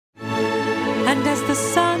And as the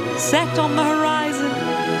sun set on the horizon,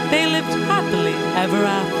 they lived happily ever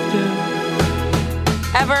after.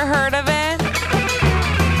 Ever heard of it?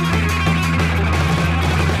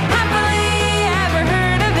 Happily ever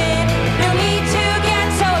heard of it. No need to get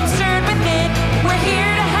so absurd with it. We're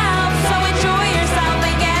here to help, so enjoy yourself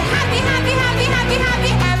and get happy, happy, happy, happy,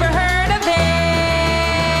 happy. Ever heard of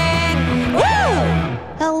it? Woo!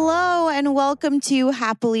 Hello and welcome to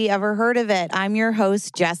Happily Ever Heard of It. I'm your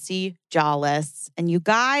host, Jessie Jollis. And you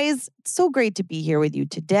guys, it's so great to be here with you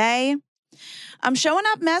today. I'm showing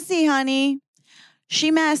up messy, honey.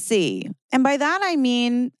 She messy. And by that, I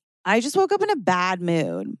mean, I just woke up in a bad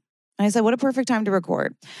mood. And I said, what a perfect time to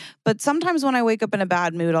record. But sometimes when I wake up in a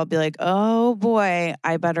bad mood, I'll be like, oh boy,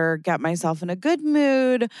 I better get myself in a good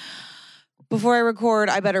mood. Before I record,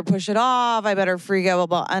 I better push it off. I better freak out,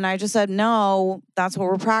 blah, blah. And I just said, no, that's what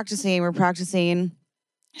we're practicing. We're practicing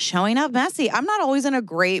showing up messy. I'm not always in a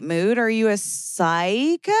great mood. Are you a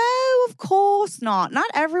psycho? Of course not. Not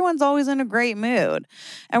everyone's always in a great mood.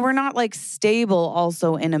 And we're not like stable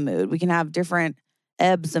also in a mood. We can have different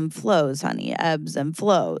ebbs and flows, honey. Ebbs and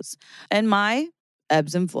flows. And my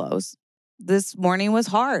ebbs and flows this morning was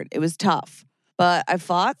hard. It was tough. But I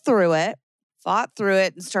fought through it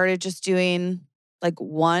and started just doing like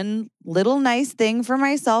one little nice thing for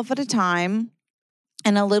myself at a time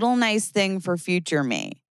and a little nice thing for future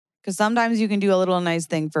me. Because sometimes you can do a little nice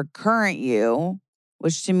thing for current you,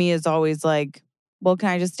 which to me is always like, well, can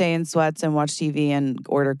I just stay in sweats and watch TV and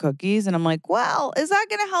order cookies? And I'm like, well, is that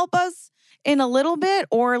going to help us in a little bit?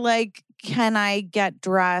 Or like, can I get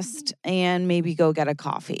dressed and maybe go get a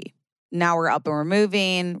coffee? Now we're up and we're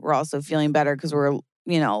moving. We're also feeling better because we're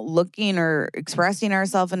looking or expressing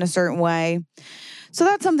ourselves in a certain way. So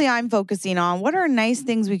that's something I'm focusing on. What are nice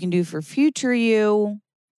things we can do for future you?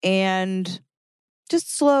 And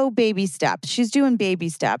just slow baby steps. She's doing baby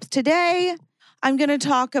steps. Today, I'm going to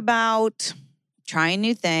talk about trying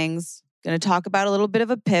new things. I'm going to talk about a little bit of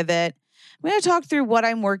a pivot. I'm going to talk through what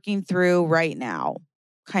I'm working through right now.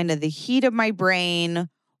 Kind of the heat of my brain,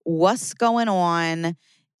 what's going on,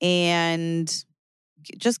 and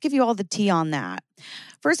just give you all the tea on that.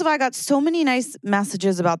 First of all, I got so many nice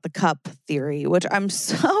messages about the cup theory, which I'm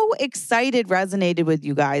so excited resonated with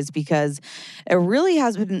you guys because it really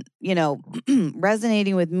has been,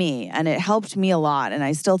 resonating with me and it helped me a lot. And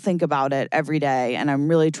I still think about it every day. And I'm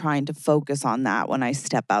really trying to focus on that when I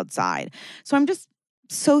step outside. So I'm just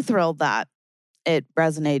so thrilled that it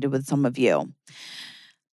resonated with some of you.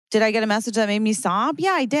 Did I get a message that made me sob?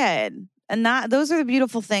 Yeah, I did. And those are the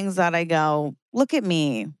beautiful things that I go, look at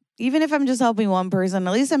me. Even if I'm just helping one person,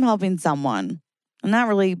 at least I'm helping someone. And that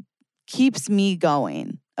really keeps me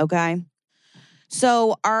going, okay?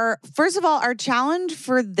 So first of all, our challenge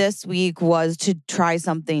for this week was to try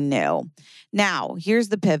something new. Now, here's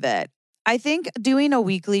the pivot. I think doing a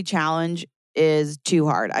weekly challenge is too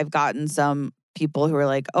hard. I've gotten some people who are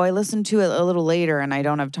like, oh, I listened to it a little later and I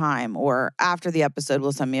don't have time. Or after the episode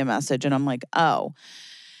will send me a message and I'm like, oh.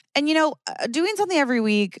 And doing something every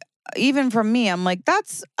week, even from me, I'm like,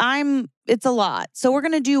 it's a lot. So we're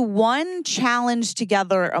going to do one challenge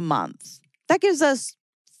together a month. That gives us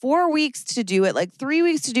 4 weeks to do it, like 3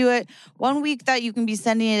 weeks to do it, 1 week that you can be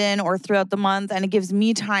sending it in or throughout the month. And it gives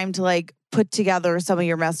me time to like put together some of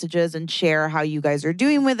your messages and share how you guys are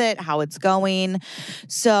doing with it, how it's going.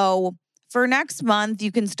 So for next month,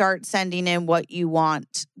 you can start sending in what you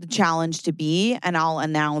want the challenge to be, and I'll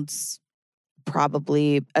announce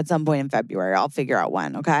probably at some point in February. I'll figure out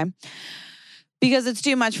when, okay? Because it's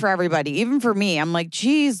too much for everybody. Even for me, I'm like,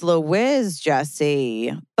 geez, Louise,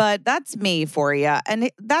 Jessie. But that's me for you.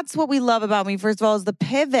 And that's what we love about me, first of all, is the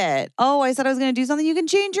pivot. Oh, I said I was going to do something. You can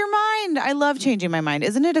change your mind. I love changing my mind.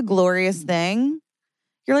 Isn't it a glorious thing?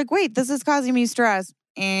 You're like, wait, this is causing me stress.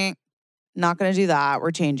 Not going to do that.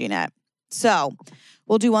 We're changing it. So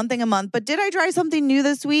we'll do one thing a month. But did I try something new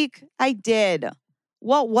this week? I did.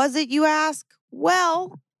 What was it, you ask?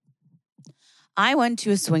 Well, I went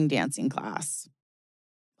to a swing dancing class.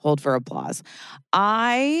 Hold for applause.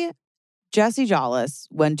 Jessie Jollis,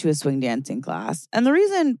 went to a swing dancing class. And the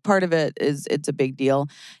reason part of it is it's a big deal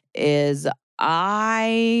is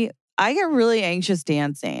I get really anxious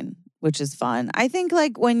dancing, which is fun. I think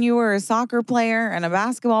like when you were a soccer player and a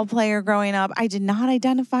basketball player growing up, I did not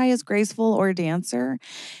identify as graceful or a dancer.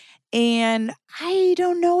 And I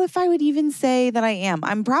don't know if I would even say that I am.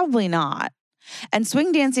 I'm probably not. And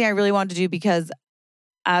swing dancing I really wanted to do because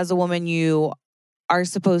as a woman, you are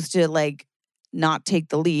supposed to like not take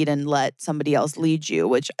the lead and let somebody else lead you,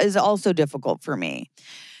 which is also difficult for me.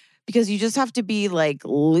 Because you just have to be like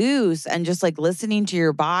loose and just like listening to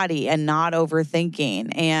your body and not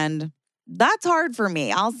overthinking. And That's hard for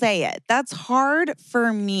me. I'll say it. That's hard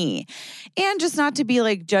for me. And just not to be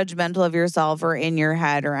like judgmental of yourself or in your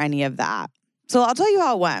head or any of that. So I'll tell you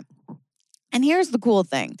how it went. And here's the cool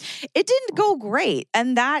thing. It didn't go great,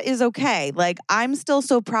 and that is okay. Like, I'm still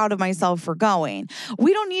so proud of myself for going.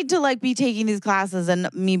 We don't need to like be taking these classes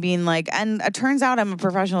and me being like, and it turns out I'm a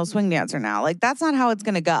professional swing dancer now. Like, that's not how it's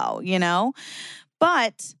going to go, you know?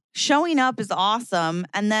 But showing up is awesome.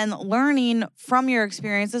 And then learning from your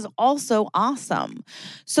experience is also awesome.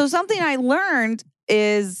 So something I learned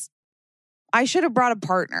is I should have brought a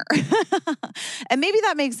partner. And maybe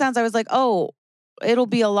that makes sense. I was like, oh, it'll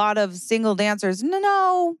be a lot of single dancers.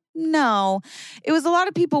 No. It was a lot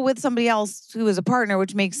of people with somebody else who was a partner,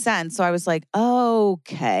 which makes sense. So I was like,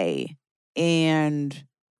 okay. And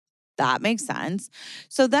that makes sense.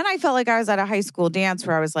 So then I felt like I was at a high school dance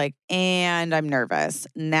where I was like, and I'm nervous.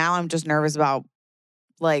 Now I'm just nervous about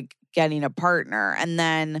like getting a partner. And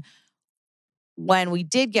then when we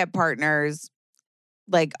did get partners,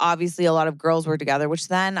 like obviously a lot of girls were together, which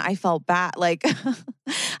then I felt bad. Like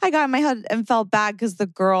I got in my head and felt bad because the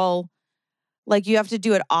girl, like you have to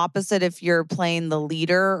do it opposite if you're playing the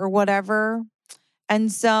leader or whatever.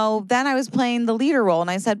 And so then I was playing the leader role and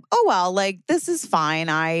I said, oh, well, like this is fine.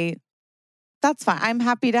 That's fine. I'm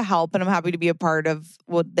happy to help and I'm happy to be a part of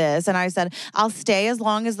this. And I said, I'll stay as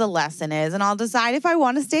long as the lesson is and I'll decide if I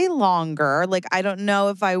want to stay longer. Like, I don't know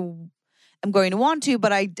if I'm going to want to,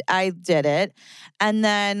 but I did it. And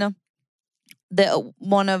then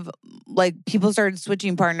one of like people started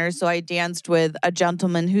switching partners. So I danced with a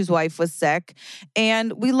gentleman whose wife was sick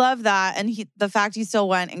and we loved that. And the fact he still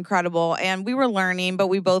went, incredible. And we were learning, but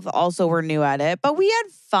we both also were new at it, but we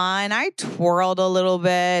had fun. I twirled a little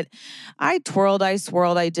bit. I twirled, I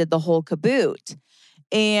swirled, I did the whole caboot.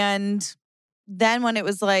 And then when it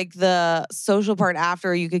was like the social part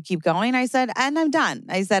after you could keep going, I said, and I'm done.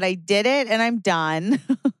 I said, I did it and I'm done.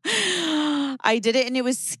 I did it and it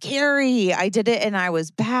was scary. I did it and I was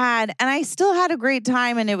bad. And I still had a great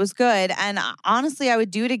time and it was good. And honestly, I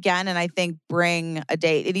would do it again and I think bring a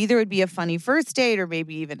date. It either would be a funny first date or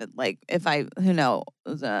maybe even like if who knows,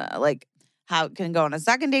 like how it can go on a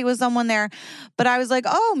second date with someone there. But I was like,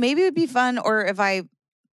 oh, maybe it would be fun. Or if I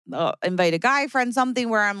invite a guy friend, something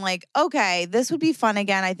where I'm like, okay, this would be fun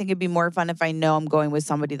again. I think it'd be more fun if I know I'm going with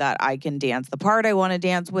somebody that I can dance the part I want to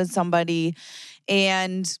dance with somebody.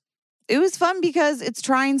 And it was fun because it's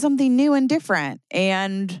trying something new and different.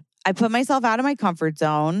 And I put myself out of my comfort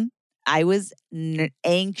zone. I was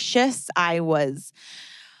anxious. I was,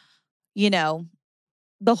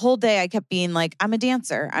 the whole day I kept being like, I'm a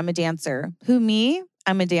dancer. I'm a dancer. Who, me?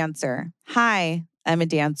 I'm a dancer. Hi. I'm a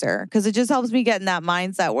dancer because it just helps me get in that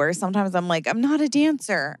mindset where sometimes I'm like, I'm not a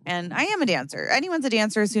dancer and I am a dancer. Anyone's a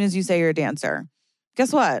dancer as soon as you say you're a dancer.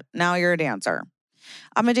 Guess what? Now you're a dancer.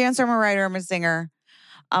 I'm a dancer. I'm a writer. I'm a singer.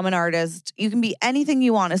 I'm an artist. You can be anything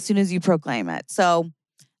you want as soon as you proclaim it. So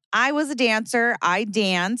I was a dancer. I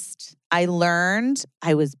danced. I learned.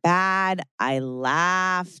 I was bad. I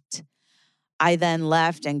laughed. I then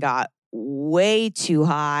left and got way too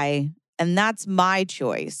high. And that's my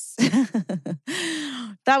choice.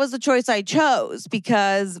 That was the choice I chose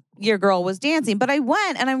because your girl was dancing. But I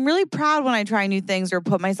went and I'm really proud when I try new things or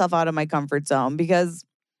put myself out of my comfort zone because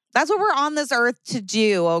that's what we're on this earth to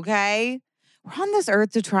do, okay? We're on this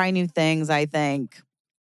earth to try new things, I think.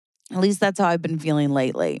 At least that's how I've been feeling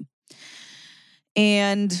lately.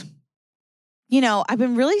 And, I've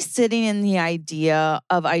been really sitting in the idea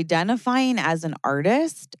of identifying as an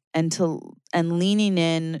artist and leaning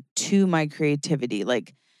in to my creativity,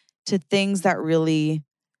 like to things that really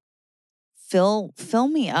fill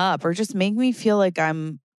me up or just make me feel like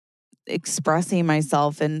I'm expressing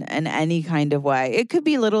myself in any kind of way. It could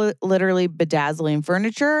be literally bedazzling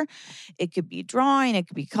furniture. It could be drawing. It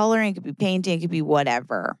could be coloring. It could be painting. It could be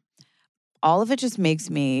whatever. All of it just makes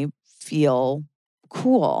me feel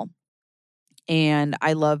cool. And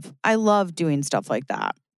I love doing stuff like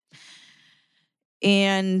that.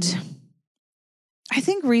 And I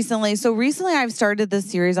think recently I've started this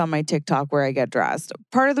series on my TikTok where I get dressed.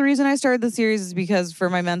 Part of the reason I started the series is because for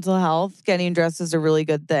my mental health, getting dressed is a really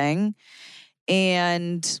good thing.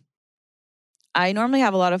 And I normally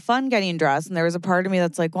have a lot of fun getting dressed. And there was a part of me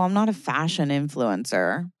that's like, well, I'm not a fashion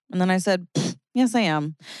influencer. And then I said, yes, I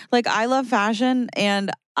am. Like, I love fashion and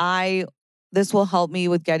this will help me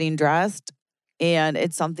with getting dressed. And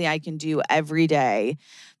it's something I can do every day.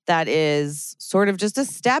 That is sort of just a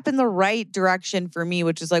step in the right direction for me,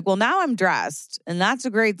 which is like, well, now I'm dressed. And that's a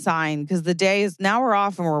great sign because the day is now we're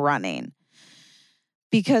off and we're running.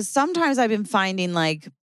 Because sometimes I've been finding like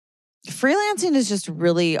freelancing is just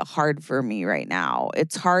really hard for me right now.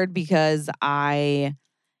 It's hard because I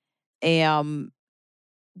am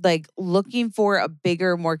like looking for a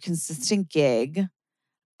bigger, more consistent gig.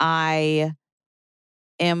 I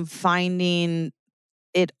am finding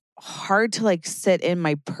it hard to like sit in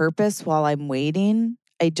my purpose while I'm waiting.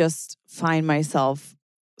 I just find myself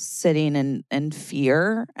sitting in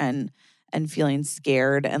fear and feeling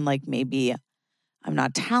scared and like maybe I'm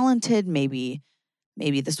not talented, maybe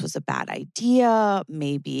this was a bad idea,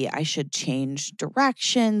 maybe I should change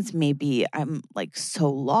directions, maybe I'm like so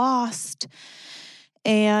lost.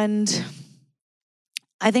 And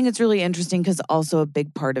I think it's really interesting because also a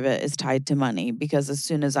big part of it is tied to money. Because as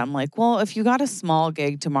soon as I'm like, well, if you got a small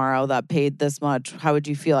gig tomorrow that paid this much, how would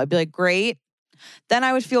you feel? I'd be like, great. Then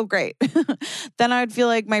I would feel great. Then I would feel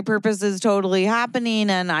like my purpose is totally happening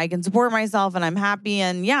and I can support myself and I'm happy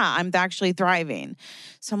and yeah, I'm actually thriving.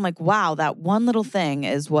 So I'm like, wow, that one little thing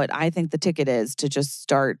is what I think the ticket is to just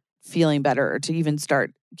start feeling better or to even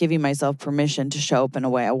start giving myself permission to show up in a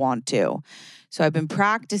way I want to. So I've been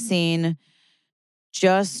practicing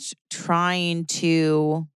just trying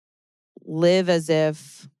to live as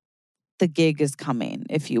if the gig is coming,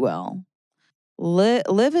 if you will.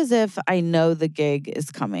 Live as if I know the gig is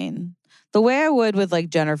coming. The way I would with like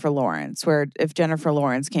Jennifer Lawrence, where if Jennifer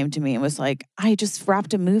Lawrence came to me and was like, I just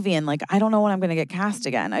wrapped a movie and like, I don't know when I'm going to get cast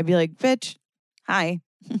again. I'd be like, bitch, hi.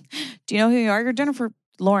 Do you know who you are? You're Jennifer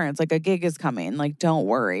Lawrence. Like a gig is coming. Like, don't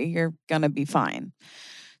worry. You're going to be fine.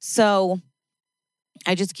 So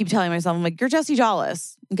I just keep telling myself, I'm like, you're Jessie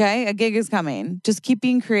Jollis. Okay. A gig is coming. Just keep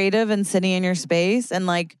being creative and sitting in your space and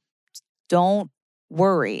like, don't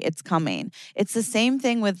worry. It's coming. It's the same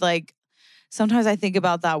thing with like, sometimes I think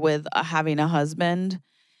about that with having a husband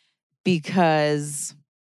because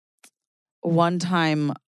one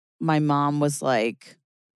time my mom was like,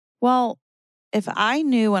 well, if I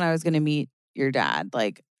knew when I was going to meet your dad,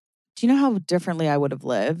 like, do you know how differently I would have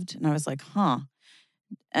lived? And I was like, huh.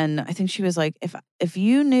 And I think she was like, if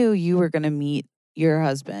you knew you were going to meet your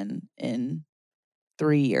husband in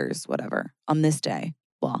 3 years, whatever, on this day,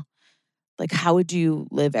 well, like, how would you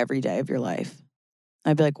live every day of your life?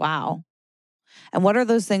 I'd be like, wow. And what are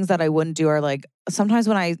those things that I wouldn't do? Are like, sometimes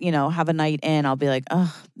when I, have a night in, I'll be like,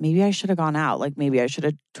 oh, maybe I should have gone out. Like, maybe I should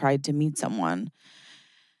have tried to meet someone.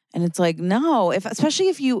 And it's like, no, especially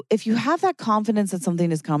if you have that confidence that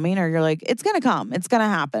something is coming or you're like, it's going to come, it's going to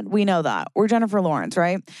happen. We know that. We're Jennifer Lawrence,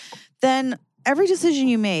 right? Then every decision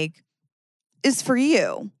you make is for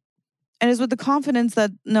you. And is with the confidence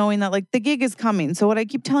that knowing that like the gig is coming. So what I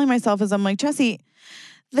keep telling myself is I'm like, Jessie,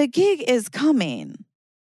 the gig is coming.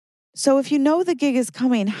 So if you know the gig is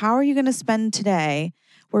coming, how are you going to spend today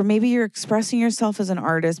where maybe you're expressing yourself as an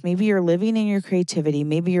artist, maybe you're living in your creativity,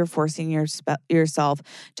 maybe you're forcing yourself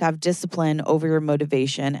to have discipline over your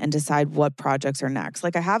motivation and decide what projects are next.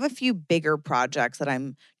 Like I have a few bigger projects that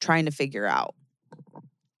I'm trying to figure out.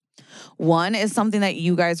 One is something that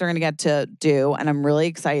you guys are going to get to do, and I'm really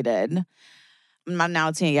excited. I'm not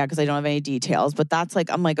announcing it yet because I don't have any details, but that's like,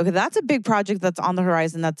 I'm like, okay, that's a big project that's on the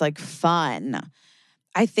horizon that's like fun.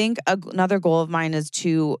 I think another goal of mine is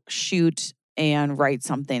to shoot and write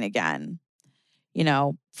something again.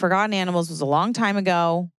 Forgotten Animals was a long time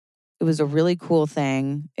ago. It was a really cool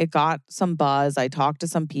thing. It got some buzz. I talked to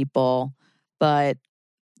some people, but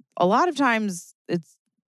a lot of times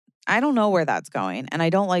I don't know where that's going and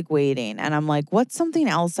I don't like waiting. And I'm like, what's something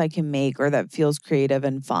else I can make or that feels creative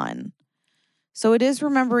and fun? So it is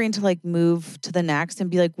remembering to like move to the next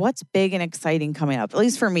and be like, what's big and exciting coming up? At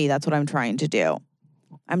least for me, that's what I'm trying to do.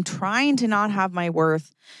 I'm trying to not have my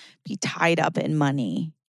worth be tied up in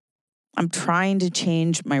money. I'm trying to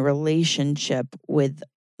change my relationship with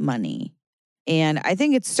money. And I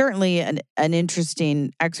think it's certainly an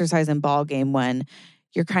interesting exercise and ball game when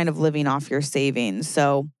you're kind of living off your savings.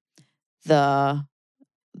 So the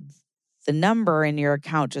number in your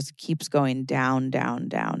account just keeps going down, down,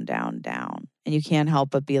 down, down, down. And you can't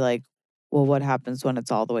help but be like, well, what happens when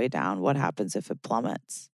it's all the way down? What happens if it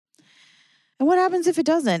plummets? And what happens if it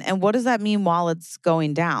doesn't? And what does that mean while it's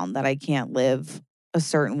going down? That I can't live a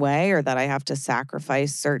certain way or that I have to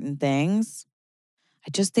sacrifice certain things?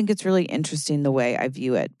 I just think it's really interesting the way I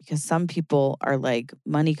view it because some people are like,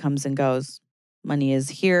 money comes and goes. Money is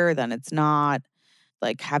here, then it's not.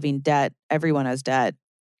 Like having debt, everyone has debt.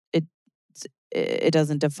 It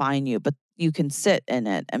doesn't define you, but you can sit in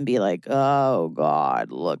it and be like, oh God,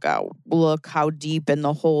 look how deep in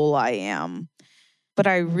the hole I am. But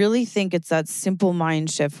I really think it's that simple mind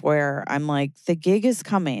shift where I'm like, the gig is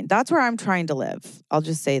coming. That's where I'm trying to live. I'll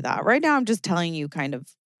just say that. Right now, I'm just telling you kind of,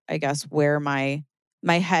 I guess, where my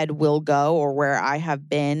head will go or where I have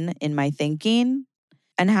been in my thinking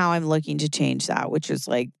and how I'm looking to change that, which is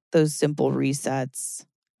like those simple resets.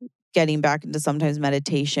 getting back into sometimes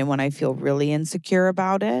meditation when I feel really insecure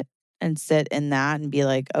about it and sit in that and be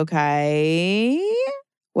like, okay,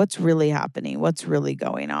 what's really happening? What's really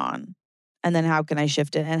going on? And then how can I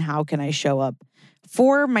shift it? And how can I show up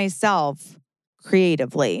for myself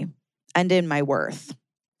creatively and in my worth?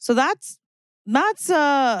 So that's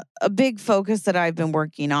a big focus that I've been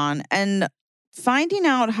working on, and finding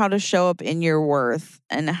out how to show up in your worth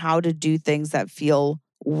and how to do things that feel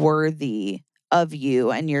worthy of you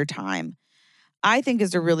and your time, I think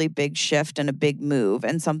is a really big shift and a big move,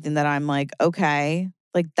 and something that I'm like, okay,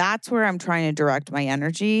 like that's where I'm trying to direct my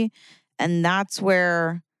energy. And that's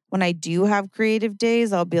where when I do have creative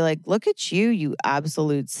days, I'll be like, look at you, you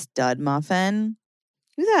absolute stud muffin.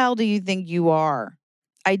 Who the hell do you think you are?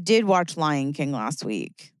 I did watch Lion King last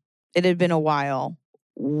week. It had been a while.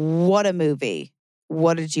 What a movie.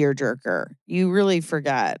 What a tearjerker. You really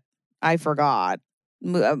forget. I forgot.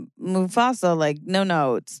 Mufasa, like, no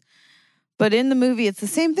notes. But in the movie, it's the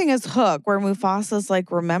same thing as Hook, where Mufasa's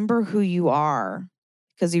like, remember who you are.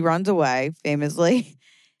 Because he runs away, famously.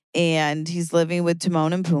 And he's living with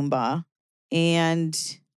Timon and Pumbaa.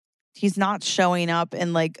 And he's not showing up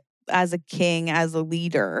in like as a king, as a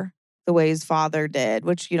leader, the way his father did,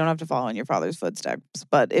 which you don't have to follow in your father's footsteps.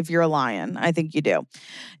 But if you're a lion, I think you do.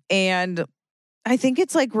 And I think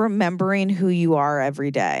it's like remembering who you are every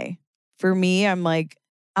day. For me, I'm like,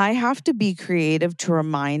 I have to be creative to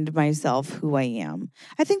remind myself who I am.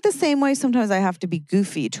 I think the same way sometimes I have to be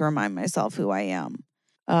goofy to remind myself who I am.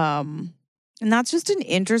 And that's just an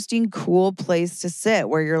interesting, cool place to sit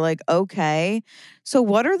where you're like, okay, so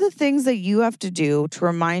what are the things that you have to do to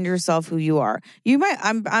remind yourself who you are? You might,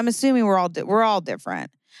 I'm assuming we're all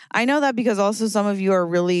different. I know that because also some of you are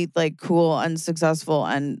really like cool and successful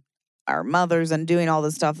and are mothers and doing all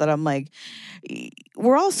this stuff that I'm like,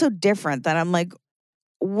 we're all so different that I'm like,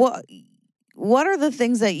 what are the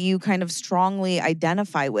things that you kind of strongly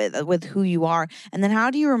identify with who you are? And then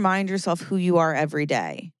how do you remind yourself who you are every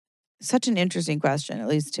day? Such an interesting question, at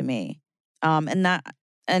least to me.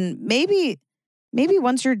 And maybe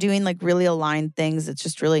once you're doing like really aligned things, it's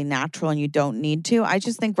just really natural and you don't need to. I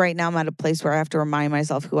just think right now I'm at a place where I have to remind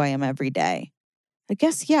myself who I am every day. I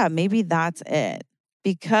guess, yeah, maybe that's it.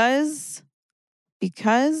 Because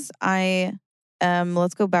I am,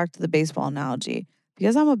 let's go back to the baseball analogy.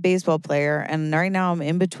 Because I'm a baseball player and right now I'm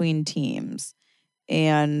in between teams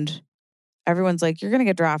and everyone's like, you're going to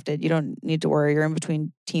get drafted. You don't need to worry. You're in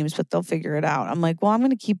between teams, but they'll figure it out. I'm like, well, I'm going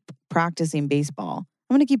to keep practicing baseball.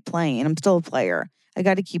 I'm going to keep playing. I'm still a player. I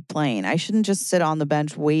got to keep playing. I shouldn't just sit on the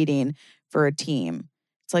bench waiting for a team.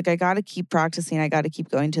 It's like, I got to keep practicing. I got to keep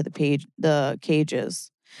going to the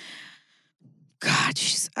cages. God,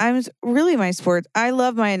 I'm really my sports. I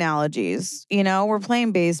love my analogies. You know, we're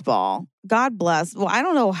playing baseball. God bless. Well, I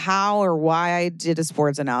don't know how or why I did a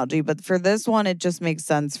sports analogy, but for this one, it just makes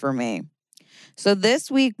sense for me. So this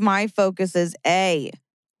week, my focus is A,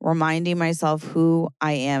 reminding myself who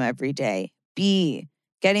I am every day. B,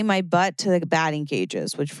 getting my butt to the batting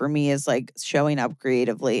cages, which for me is like showing up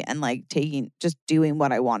creatively and like just doing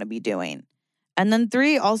what I want to be doing. And then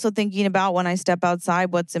 3, also thinking about when I step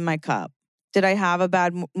outside, what's in my cup. Did I have a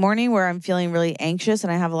bad morning where I'm feeling really anxious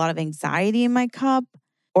and I have a lot of anxiety in my cup?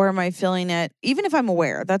 Or am I feeling it? Even if I'm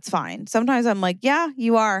aware, that's fine. Sometimes I'm like, yeah,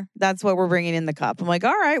 you are. That's what we're bringing in the cup. I'm like,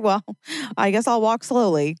 all right, well, I guess I'll walk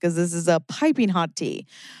slowly because this is a piping hot tea.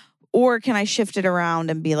 Or can I shift it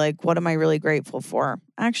around and be like, what am I really grateful for?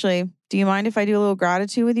 Actually, do you mind if I do a little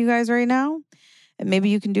gratitude with you guys right now? And maybe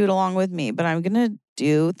you can do it along with me, but I'm going to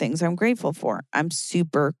do things I'm grateful for. I'm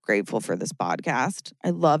super grateful for this podcast.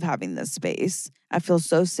 I love having this space. I feel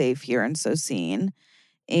so safe here and so seen.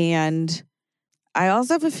 And I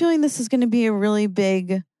also have a feeling this is going to be a really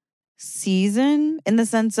big season in the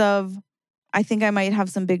sense of I think I might have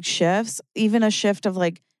some big shifts. Even a shift of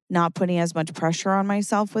like not putting as much pressure on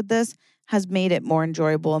myself with this has made it more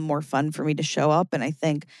enjoyable and more fun for me to show up. And I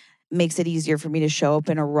think makes it easier for me to show up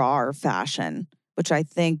in a rawer fashion, which I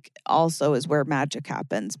think also is where magic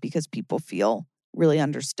happens because people feel really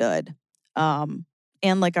understood. And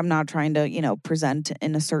like I'm not trying to, present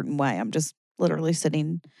in a certain way. I'm just literally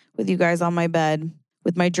sitting with you guys on my bed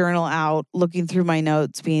with my journal out, looking through my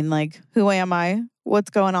notes, being like, who am I?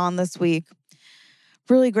 What's going on this week?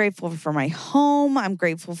 Really grateful for my home. I'm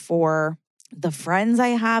grateful for the friends I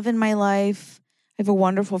have in my life. I have a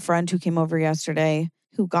wonderful friend who came over yesterday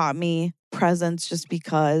who got me presents just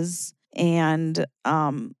because. And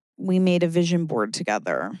we made a vision board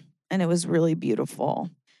together and it was really beautiful.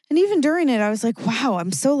 And even during it, I was like, wow,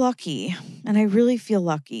 I'm so lucky. And I really feel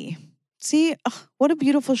lucky. See, what a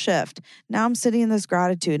beautiful shift. Now I'm sitting in this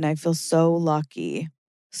gratitude and I feel so lucky.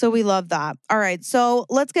 So we love that. All right. So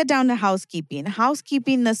let's get down to housekeeping.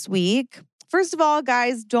 Housekeeping this week. First of all,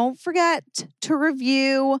 guys, don't forget to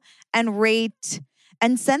review and rate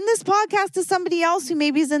and send this podcast to somebody else who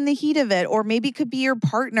maybe is in the heat of it, or maybe could be your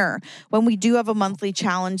partner when we do have a monthly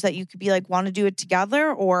challenge that you could be like, want to do it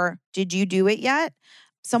together, or did you do it yet?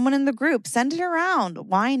 Someone in the group, send it around.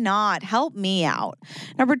 Why not? Help me out.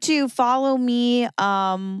 Number 2, follow me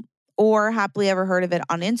or Happily Ever Heard of It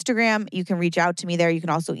on Instagram. You can reach out to me there. You can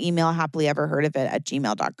also email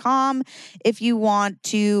happilyeverheardofit@gmail.com if you want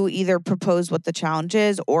to either propose what the challenge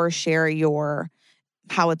is or share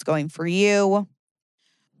how it's going for you.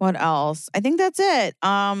 What else? I think that's it.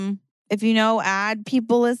 If you know, add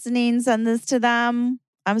people listening, send this to them.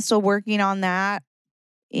 I'm still working on that.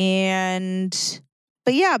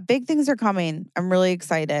 But yeah, big things are coming. I'm really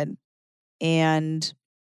excited and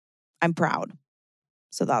I'm proud.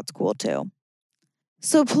 So that's cool too.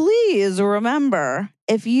 So please remember,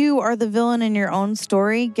 if you are the villain in your own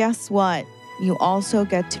story, guess what? You also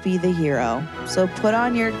get to be the hero. So put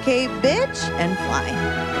on your cape, bitch, and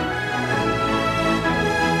fly.